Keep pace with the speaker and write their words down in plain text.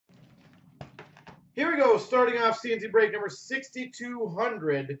Here we go, starting off CNC break number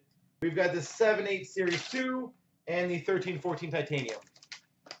 6200. We've got the 7-8 Series 2 and the 13-14 Titanium.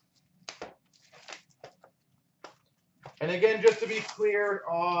 And again, just to be clear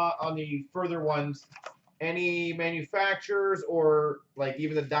on the further ones, any manufacturers or like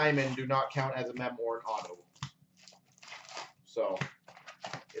even the diamond do not count as a mem or an auto. So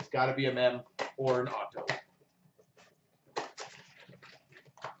it's got to be a mem or an auto.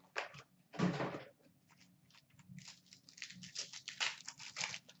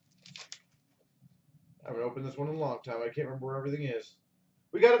 I haven't opened this one in a long time. I can't remember where everything is.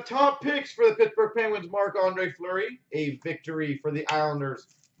 We got a top picks for the Pittsburgh Penguins, Marc-Andre Fleury. A victory for the Islanders,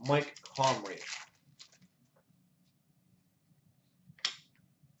 Mike Comrie.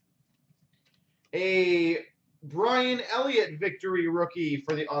 A Brian Elliott victory rookie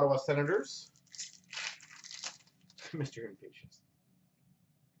for the Ottawa Senators. Mr. Impatience.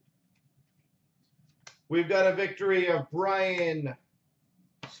 We've got a victory of Brian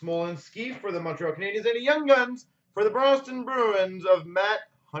Smolinski for the Montreal Canadiens, and a Young Guns for the Boston Bruins of Matt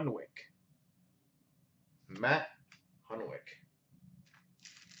Hunwick. Matt Hunwick.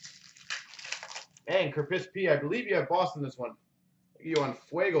 And Kerpis P, I believe you have Boston this one. You on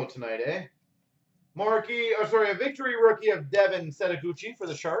Fuego tonight, eh? A victory rookie of Devin Setaguchi for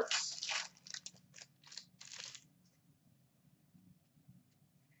the Sharks.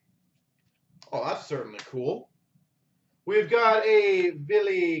 Oh, that's certainly cool. We've got a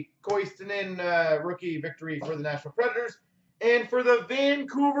Ville Koistinen rookie victory for the Nashville Predators. And for the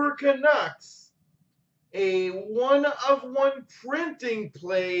Vancouver Canucks, a one-of-one printing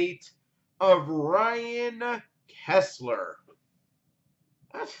plate of Ryan Kesler.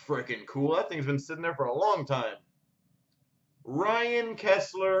 That's freaking cool. That thing's been sitting there for a long time. Ryan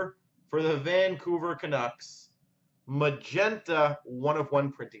Kesler for the Vancouver Canucks. Magenta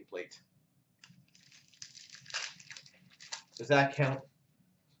one-of-one printing plate. Does that count?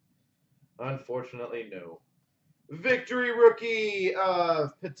 Unfortunately, no. Victory rookie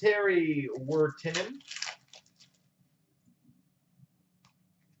of Petteri Wirtanen.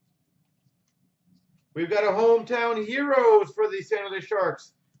 We've got a hometown heroes for the San Jose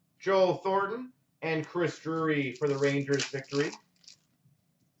Sharks, Joel Thornton and Chris Drury for the Rangers victory.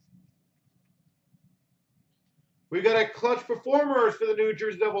 We've got a clutch performers for the New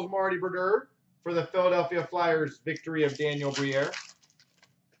Jersey Devils, Marty Brodeur, for the Philadelphia Flyers victory of Daniel Briere.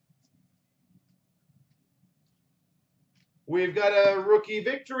 We've got a rookie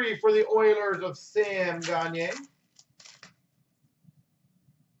victory for the Oilers of Sam Gagner.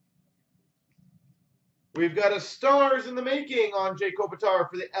 We've got a stars in the making on Jake Kopitar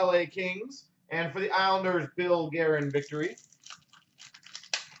for the LA Kings, and for the Islanders, Bill Guerin victory.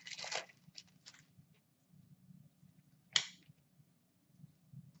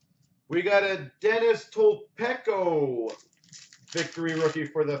 We got a Dennis Tolpeko victory rookie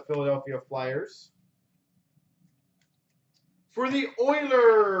for the Philadelphia Flyers. For the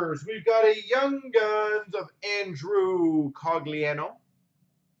Oilers, we've got a Young Guns of Andrew Cogliano.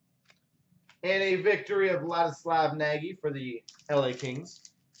 And a victory of Ladislav Nagy for the LA Kings.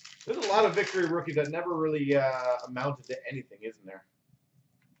 There's a lot of victory rookies that never really amounted to anything, isn't there?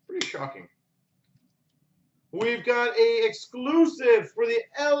 Pretty shocking. We've got a exclusive for the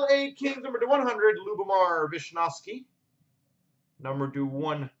LA Kings, number to 100, Lubomir Visnovsky. Number to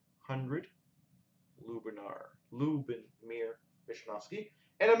 100, Lubomir Visnovsky.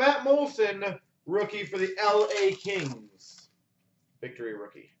 And a Matt Molson rookie for the LA Kings. Victory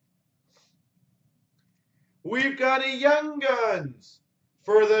rookie. We've got a Young Guns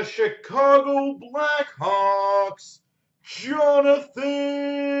for the Chicago Blackhawks, Jonathan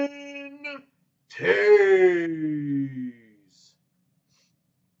Toews.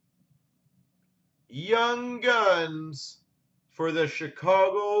 Young Guns for the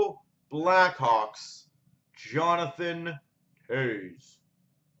Chicago Blackhawks, Jonathan Toews.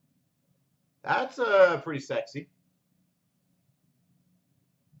 That's pretty sexy.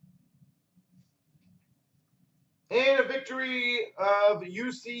 And a victory of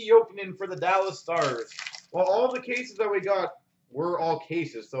UC Jokinen for the Dallas Stars. Well, all the cases that we got were all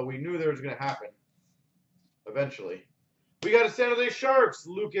cases, so we knew there was going to happen eventually. We got a San Jose Sharks,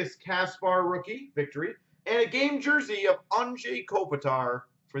 Lucas Kaspar rookie victory, and a game jersey of Anze Kopitar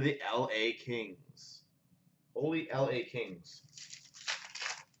for the LA Kings. Holy LA Kings.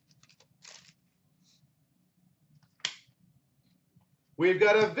 We've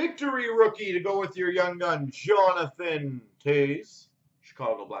got a victory rookie to go with your Young Gun, Jonathan Toews,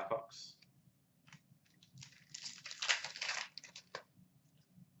 Chicago Blackhawks.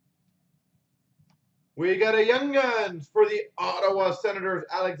 We got a Young Guns for the Ottawa Senators,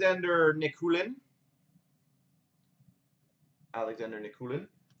 Alexander Nikulin. Alexander Nikulin.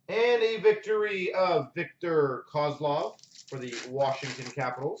 And a victory of Victor Kozlov for the Washington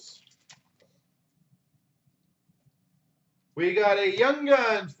Capitals. We got a Young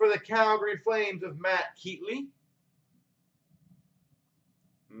Guns for the Calgary Flames of Matt Keatley.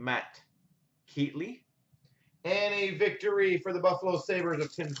 And a victory for the Buffalo Sabres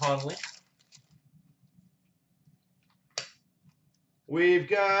of Tim Connolly. We've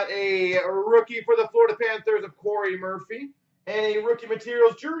got a rookie for the Florida Panthers of Corey Murphy. And a rookie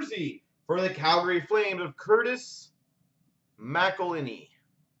materials jersey for the Calgary Flames of Curtis McElhinney.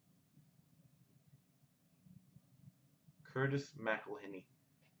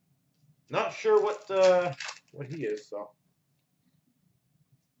 Not sure what he is, so.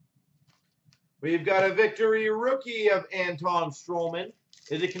 We've got a victory rookie of Anton Strollman.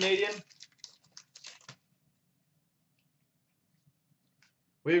 Is it Canadian?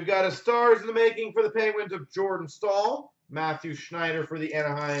 We've got a Stars in the Making for the Penguins of Jordan Stahl. Matthew Schneider for the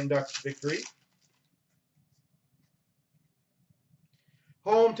Anaheim Ducks victory.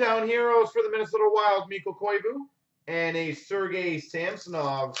 Hometown Heroes for the Minnesota Wild, Mikko Koivu. And a Sergei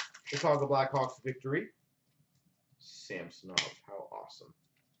Samsonov Chicago Blackhawks victory. Samsonov, how awesome.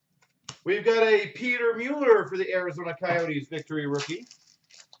 We've got a Peter Mueller for the Arizona Coyotes victory rookie.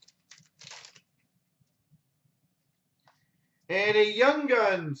 And a Young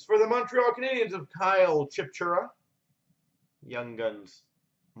Guns for the Montreal Canadiens of Kyle Chipchura. Young Guns,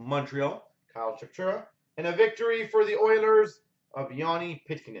 Montreal, Kyle Chipchura. And a victory for the Oilers of Yanni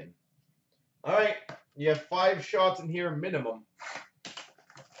Pitkinen. All right, you have 5 shots in here minimum.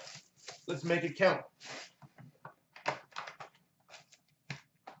 Let's make it count.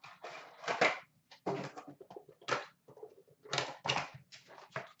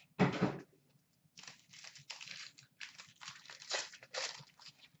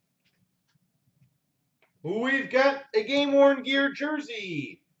 We've got a game-worn gear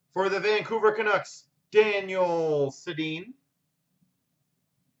jersey for the Vancouver Canucks, Daniel Sedin.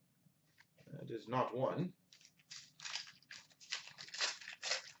 That is not one.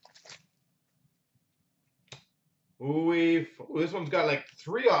 This one's got like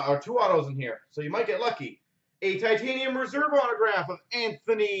 2 autos in here, so you might get lucky. A titanium reserve autograph of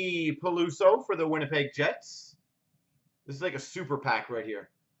Anthony Peluso for the Winnipeg Jets. This is like a super pack right here.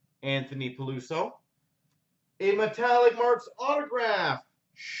 Anthony Peluso. A metallic marks autograph,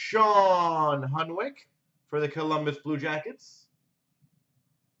 Sean Hunwick for the Columbus Blue Jackets.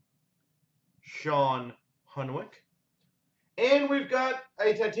 Sean Hunwick. And we've got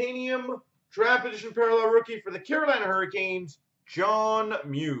a titanium draft edition parallel rookie for the Carolina Hurricanes, John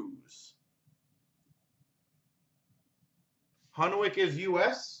Muse. Hunwick is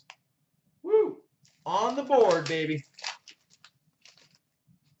US. Woo! On the board, baby.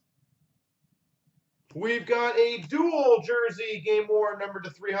 We've got a dual jersey game worn number to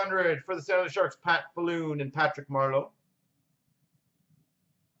 300 for the San Jose Sharks, Pat Falloon and Patrick Marleau.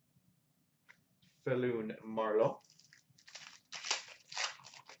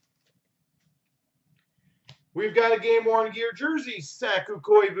 We've got a game worn gear jersey, Saku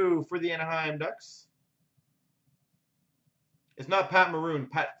Koivu for the Anaheim Ducks. It's not Pat Maroon,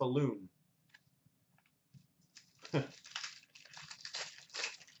 Pat Falloon.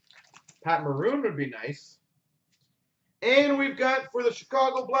 Pat Maroon would be nice. And we've got for the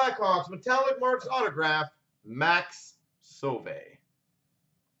Chicago Blackhawks, metallic marks autograph, Max Sauve.